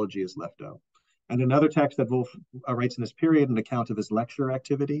ontology is left out. And another text that Wolff writes in this period, an account of his lecture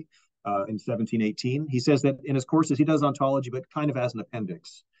activity in 1718, he says that in his courses he does ontology, but kind of as an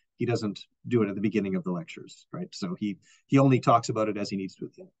appendix. He doesn't do it at the beginning of the lectures, right? So he only talks about it as he needs to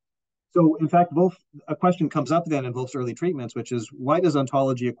at the end. So in fact, a question comes up then in Wolff's early treatments, which is, why does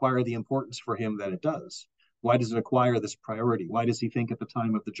ontology acquire the importance for him that it does? Why does it acquire this priority? Why does he think at the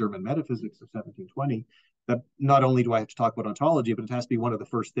time of the German Metaphysics of 1720 that not only do I have to talk about ontology, but it has to be one of the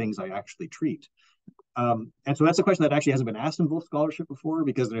first things I actually treat? And so that's a question that actually hasn't been asked in Wolff scholarship before,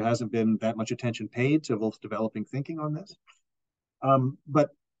 because there hasn't been that much attention paid to Wolff's developing thinking on this. But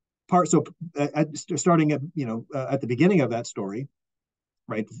starting at the beginning of that story,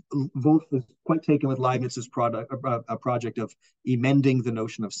 right, Wolff is quite taken with Leibniz's project of emending the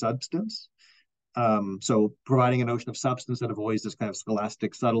notion of substance. So providing a notion of substance that avoids this kind of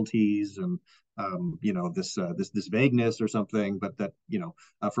scholastic subtleties and this vagueness or something, but that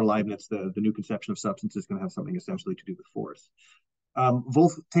for Leibniz the new conception of substance is going to have something essentially to do with force.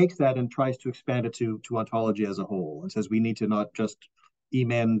 Wolff takes that and tries to expand it to ontology as a whole, and says we need to not just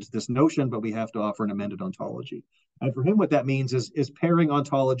emend this notion, but we have to offer an amended ontology. And for him, what that means is paring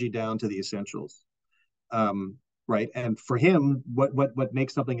ontology down to the essentials. Right. And for him, what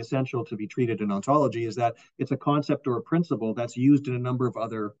makes something essential to be treated in ontology is that it's a concept or a principle that's used in a number of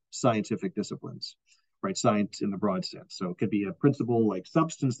other scientific disciplines, right? Science in the broad sense. So it could be a principle like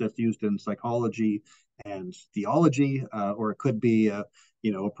substance that's used in psychology and theology, or it could be a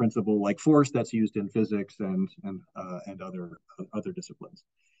principle like force that's used in physics and other disciplines.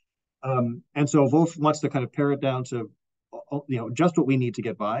 And so Wolff wants to kind of pare it down to just what we need to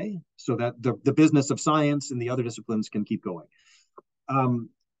get by, so that the business of science and the other disciplines can keep going.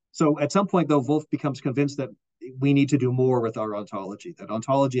 So at some point, though, Wolff becomes convinced that we need to do more with our ontology, that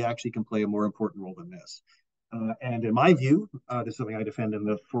ontology actually can play a more important role than this. And in my view, this is something I defend in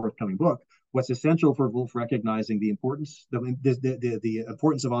the forthcoming book, what's essential for Wolff recognizing the importance, the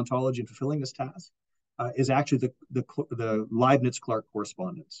importance of ontology in fulfilling this task is actually the Leibniz-Clark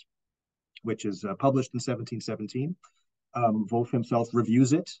correspondence, which is published in 1717. Wolff himself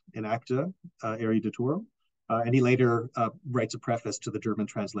reviews it in Acta Eruditorum, and he later writes a preface to the German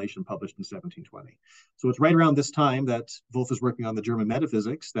translation published in 1720. So it's right around this time that Wolff is working on the German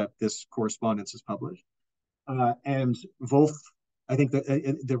Metaphysics that this correspondence is published. And Wolff, I think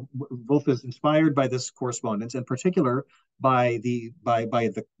that Wolff is inspired by this correspondence, in particular by the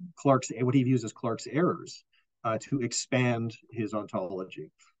Clark's, what he views as Clark's errors, to expand his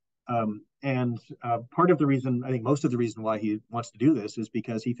ontology. And part of the reason, I think most of the reason why he wants to do this is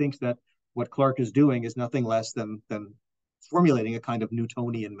because he thinks that what Clark is doing is nothing less than formulating a kind of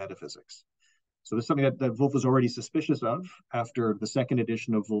Newtonian metaphysics. So this is something that Wolff was already suspicious of after the second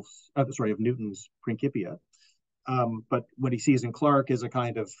edition of Newton's Principia. But what he sees in Clark is a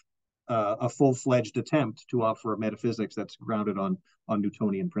kind of a full-fledged attempt to offer a metaphysics that's grounded on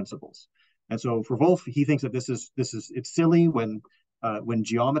Newtonian principles. And so for Wolff, he thinks that it's silly when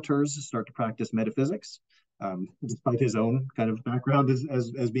geometers start to practice metaphysics, despite his own kind of background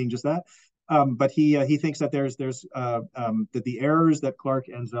as being just that. But he thinks that that the errors that Clarke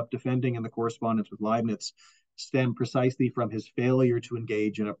ends up defending in the correspondence with Leibniz stem precisely from his failure to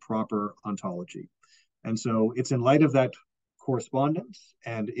engage in a proper ontology. And so it's in light of that correspondence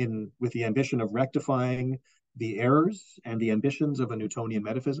and in with the ambition of rectifying the errors and the ambitions of a Newtonian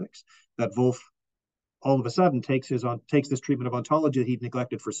metaphysics that Wolff all of a sudden takes this treatment of ontology that he'd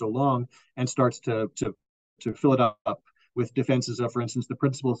neglected for so long and starts to fill it up with defenses of, for instance, the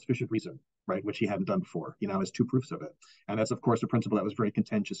principle of sufficient reason, right, which he hadn't done before. He now has two proofs of it. And that's, of course, a principle that was very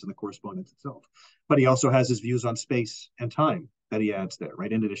contentious in the correspondence itself. But he also has his views on space and time that he adds there,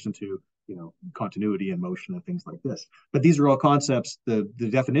 right, in addition to, continuity and motion and things like this. But these are all concepts, the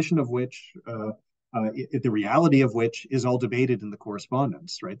definition of which, the reality of which is all debated in the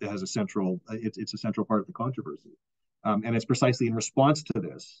correspondence, right, that has it's a central part of the controversy. And it's precisely in response to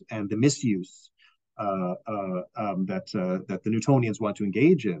this and the misuse that the Newtonians want to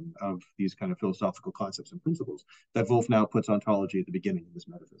engage in of these kind of philosophical concepts and principles that Wolff now puts ontology at the beginning of his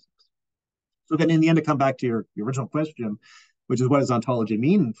metaphysics. So then in the end, to come back to your original question, which is what does ontology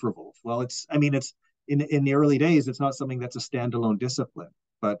mean for Wolff? Well, it's in the early days, it's not something that's a standalone discipline,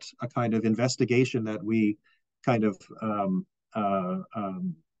 but a kind of investigation that we kind of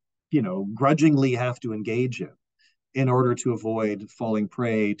grudgingly have to engage in order to avoid falling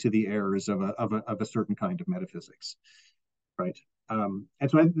prey to the errors of a certain kind of metaphysics, right? And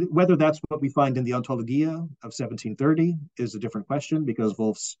so whether that's what we find in the Ontologia of 1730 is a different question, because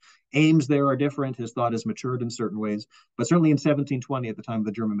Wolff's aims there are different. His thought has matured in certain ways, but certainly in 1720, at the time of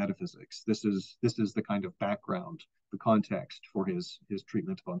the German Metaphysics, this is the kind of background, the context for his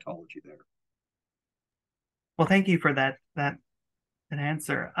treatment of ontology there. Well, thank you for that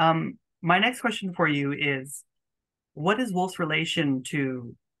answer. My next question for you is, what is Wolff's relation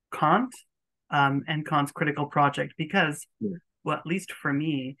to Kant and Kant's critical project? Because, well, at least for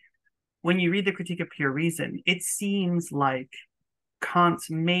me, when you read the Critique of Pure Reason, it seems like Kant's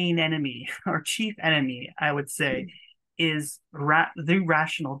main enemy, or chief enemy, I would say, is the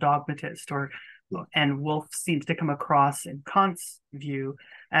rational dogmatist, and Wolff seems to come across in Kant's view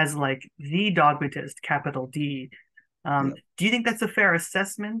as like the dogmatist, capital D. Do you think that's a fair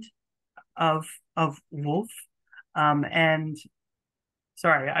assessment of Wolff? And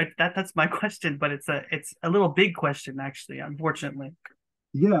sorry, that's my question, but it's a little big question, actually, unfortunately.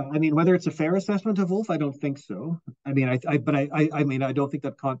 Yeah, I mean, whether it's a fair assessment of Wolff, I don't think so. I mean, I don't think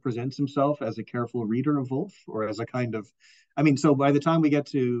that Kant presents himself as a careful reader of Wolff, or as a kind of, so by the time we get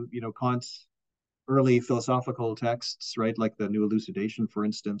to, Kant's early philosophical texts, right, like the New Elucidation, for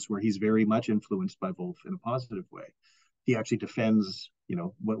instance, where he's very much influenced by Wolff in a positive way, he actually defends,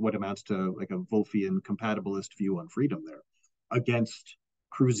 what amounts to like a Wolffian compatibilist view on freedom there against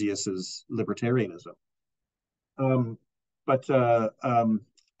Crusius's libertarianism. By the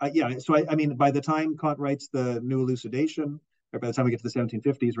time Kant writes the New Elucidation, or by the time we get to the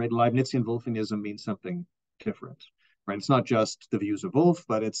 1750s, right, Leibnizian Wolffianism means something different, right? It's not just the views of Wolff,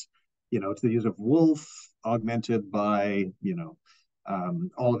 but it's the views of Wolff augmented by,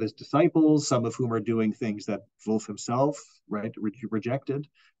 all of his disciples, some of whom are doing things that Wolff himself, right, rejected,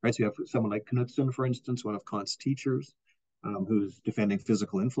 right? So you have someone like Knudsen, for instance, one of Kant's teachers, who's defending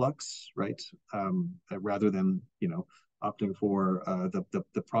physical influx, right, rather than, opting for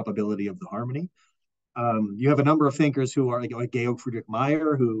the probability of the harmony. You have a number of thinkers who are like Georg Friedrich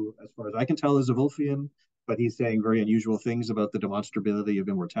Meyer, who, as far as I can tell, is a Wolffian, but he's saying very unusual things about the demonstrability of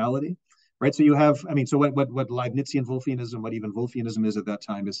immortality, right? So you have, so what Leibnizian Wolffianism, what even Wolffianism is at that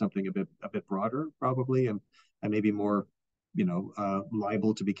time, is something a bit broader, probably, and maybe more,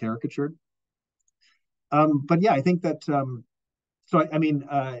 liable to be caricatured. But yeah, I think that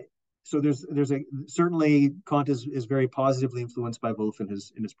so there's certainly Kant is very positively influenced by Wolff in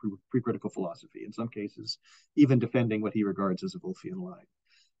his pre-critical philosophy, in some cases even defending what he regards as a Wolffian line.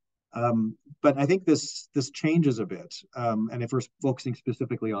 But I think this changes a bit, and if we're focusing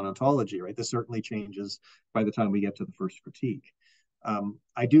specifically on ontology, right, this certainly changes by the time we get to the first critique.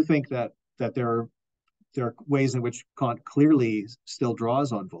 I do think that there are ways in which Kant clearly still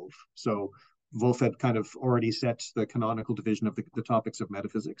draws on Wolff. So Wolff had kind of already set the canonical division of the topics of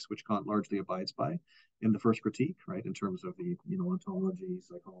metaphysics, which Kant largely abides by in the first critique, right, in terms of the ontology,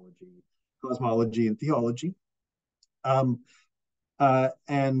 psychology, cosmology, and theology. But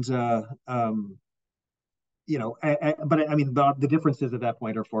the differences at that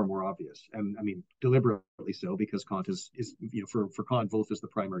point are far more obvious, and deliberately so, because Kant is for Kant, Wolff is the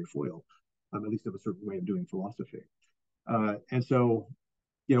primary foil, at least of a certain way of doing philosophy. And so,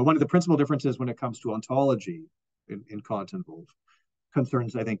 one of the principal differences when it comes to ontology in Kant and Wolff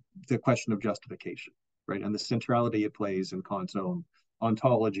concerns, I think, the question of justification, right, and the centrality it plays in Kant's own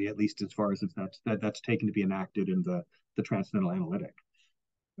ontology, at least as far as that's taken to be enacted in the transcendental analytic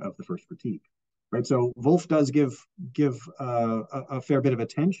of the first critique. Right, so Wolff does give a fair bit of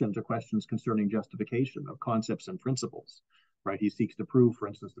attention to questions concerning justification of concepts and principles. Right, he seeks to prove, for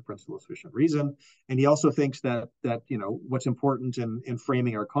instance, the principle of sufficient reason, and he also thinks that what's important in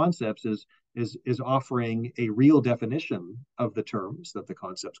framing our concepts is offering a real definition of the terms that the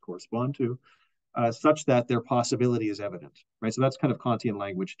concepts correspond to, such that their possibility is evident. Right, so that's kind of Kantian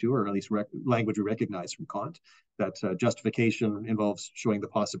language too, or at least language we recognize from Kant. That justification involves showing the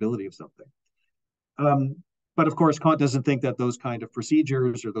possibility of something. But of course, Kant doesn't think that those kind of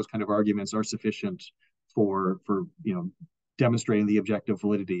procedures or those kind of arguments are sufficient for demonstrating the objective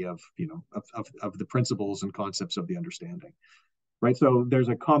validity of the principles and concepts of the understanding. Right, so there's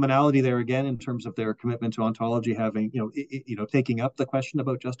a commonality there again in terms of their commitment to ontology, having taking up the question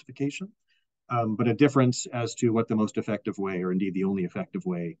about justification, but a difference as to what the most effective way, or indeed the only effective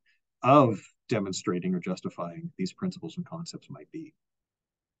way, of demonstrating or justifying these principles and concepts might be.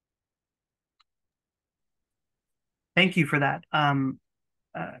 Thank you for that.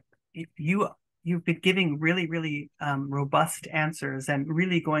 You've been giving really, really robust answers and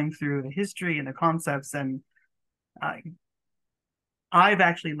really going through the history and the concepts. And I've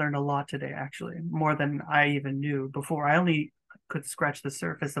actually learned a lot today, actually, more than I even knew before. I only could scratch the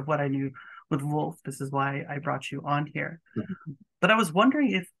surface of what I knew with Wolff. This is why I brought you on here. But I was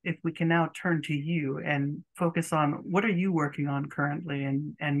wondering if we can now turn to you and focus on what are you working on currently,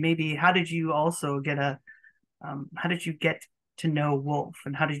 and maybe how did you also get how did you get to know Wolff,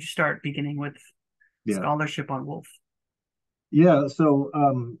 and how did you start beginning with scholarship on Wolff? Yeah, so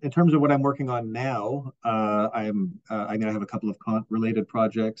in terms of what I'm working on now, I now have a couple of Kant-related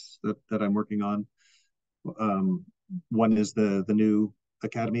projects that I'm working on. One is the new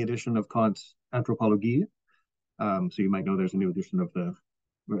Academy edition of Kant's Anthropologie. So you might know there's a new edition of the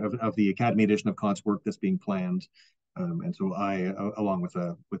Academy edition of Kant's work that's being planned, and so I, along with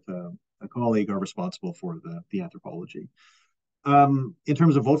a colleague, are responsible for the anthropology. In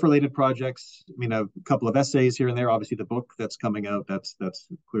terms of Wolff-related projects, I mean, a couple of essays here and there. Obviously, the book that's coming out, that's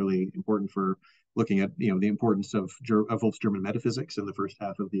clearly important for looking at the importance of Wolff's German Metaphysics in the first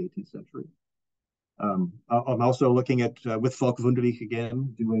half of the 18th century. I'm also looking at, with Falk Wunderlich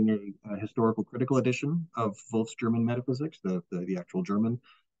again, doing a historical critical edition of Wolff's German Metaphysics, the actual German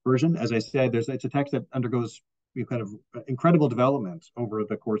version. As I said, it's a text that undergoes kind of incredible development over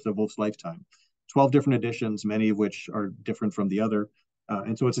the course of Wolff's lifetime. 12 different editions, many of which are different from the other.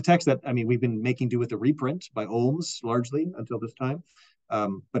 And so it's a text that, I mean, we've been making do with a reprint by Olms largely until this time.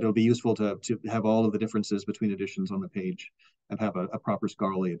 But it'll be useful to have all of the differences between editions on the page and have a proper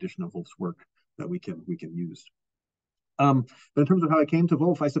scholarly edition of Wolff's work that we can use. But in terms of how I came to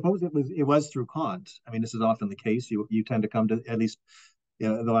Wolff, I suppose it was through Kant. I mean, this is often the case. You tend to come to, at least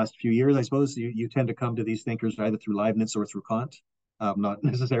the last few years, I suppose, you tend to come to these thinkers either through Leibniz or through Kant. Not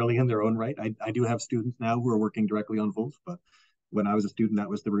necessarily in their own right. I do have students now who are working directly on Wolff, but when I was a student, that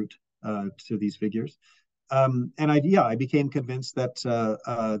was the route to these figures. And I became convinced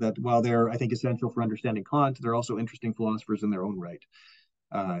that while they're, I think, essential for understanding Kant, they're also interesting philosophers in their own right.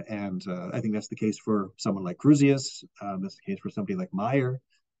 And I think that's the case for someone like Crusius. That's the case for somebody like Meyer,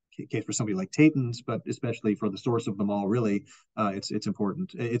 case for somebody like Tatens, but especially for the source of them all, really, it's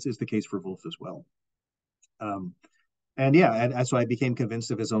important. It's the case for Wolff as well. And so I became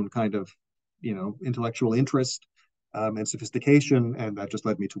convinced of his own kind of, intellectual interest and sophistication, and that just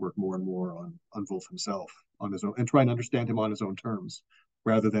led me to work more and more on Wolff himself, on his own, and try and understand him on his own terms,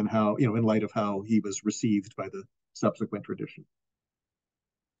 rather than how, in light of how he was received by the subsequent tradition.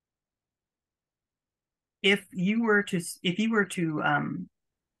 If you were to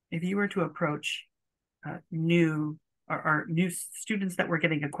approach new students that were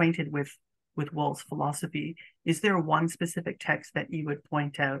getting acquainted with Wolff's philosophy, is there one specific text that you would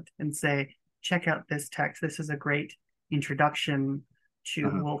point out and say, check out this text, this is a great introduction to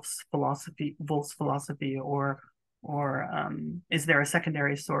Wolff's philosophy, or is there a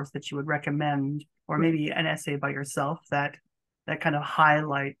secondary source that you would recommend, or maybe an essay by yourself that kind of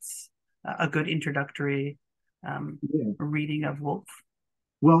highlights a good introductory reading of Wolff?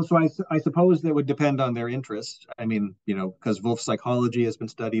 Well, so I suppose that would depend on their interest. I mean, because Wolff's psychology has been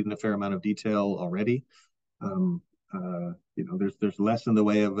studied in a fair amount of detail already. There's less in the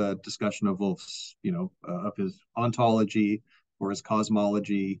way of a discussion of Wolff's, of his ontology or his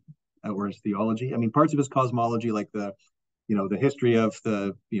cosmology or his theology. I mean, parts of his cosmology, like the the history of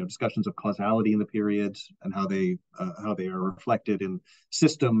the discussions of causality in the period and how they are reflected in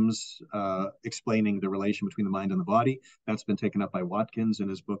systems explaining the relation between the mind and the body. That's been taken up by Watkins in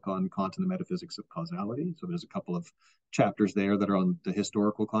his book on Kant and the Metaphysics of Causality. So there's a couple of chapters there that are on the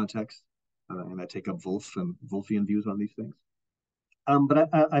historical context, and I take up Wolff and Wolffian views on these things. But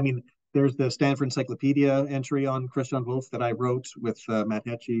I mean, there's the Stanford Encyclopedia entry on Christian Wolff that I wrote with Matt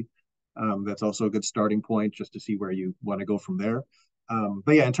Hetchie. That's also a good starting point just to see where you want to go from there.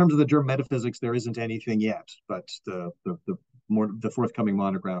 But yeah, in terms of the German metaphysics, there isn't anything yet, but the forthcoming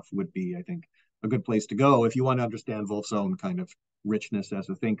monograph would be, I think, a good place to go if you want to understand Wolff's own kind of richness as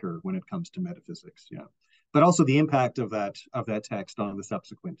a thinker when it comes to metaphysics. Yeah, but also the impact of that text on the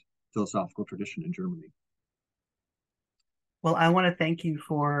subsequent philosophical tradition in Germany. Well, I want to thank you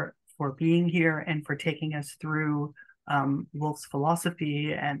for being here and for taking us through Wolff's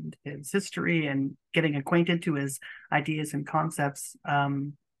philosophy and his history and getting acquainted to his ideas and concepts.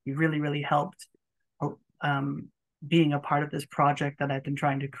 You really helped being a part of this project that I've been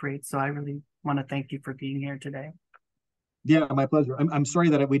trying to create. So I really want to thank you for being here today. Yeah, my pleasure. I'm sorry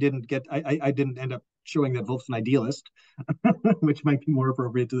that we didn't get. I didn't end up showing that Wolff's an idealist, which might be more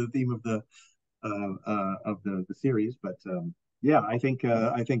appropriate to the theme of the series. But yeah, I think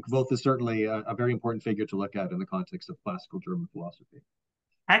Wolff is certainly a very important figure to look at in the context of classical German philosophy.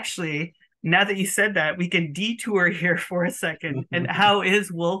 Actually, now that you said that, we can detour here for a second. And how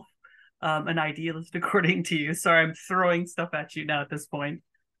is Wolff an idealist according to you? Sorry, I'm throwing stuff at you now at this point.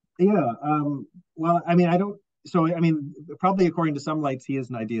 Yeah. Well, I mean, I don't. So, I mean, probably according to some lights, he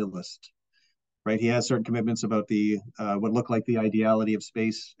is an idealist, right? He has certain commitments about the what look like the ideality of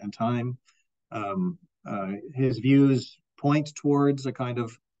space and time. His views point towards a kind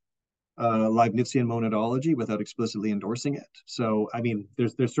of Leibnizian monadology without explicitly endorsing it. So, I mean,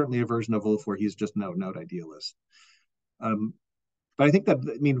 there's certainly a version of Wolff where he's just an out-and-out idealist. But I think that,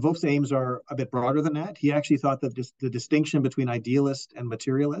 I mean, Wolff's aims are a bit broader than that. He actually thought that the distinction between idealist and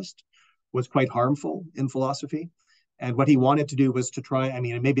materialist was quite harmful in philosophy. And what he wanted to do was to try, I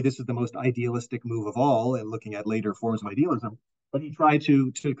mean, and maybe this is the most idealistic move of all in looking at later forms of idealism, but he tried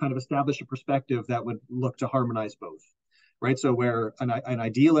to kind of establish a perspective that would look to harmonize both, right? So where an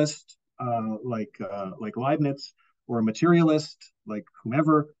idealist like Leibniz or a materialist like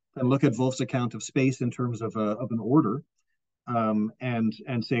whomever can look at Wolff's account of space in terms of an order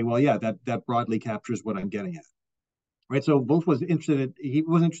and say, well, yeah, that broadly captures what I'm getting at. Right. So Wolff was interested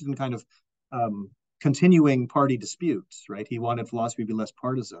in kind of continuing party disputes. Right. He wanted philosophy to be less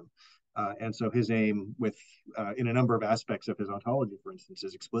partisan. And so his aim in a number of aspects of his ontology, for instance,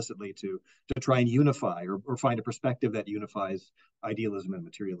 is explicitly to try and unify or find a perspective that unifies idealism and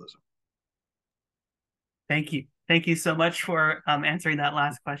materialism. Thank you. Thank you so much for answering that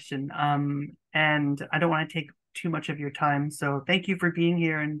last question. And I don't want to take too much of your time. So thank you for being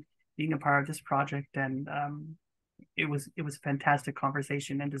here and being a part of this project. And it was a fantastic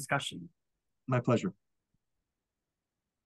conversation and discussion. My pleasure.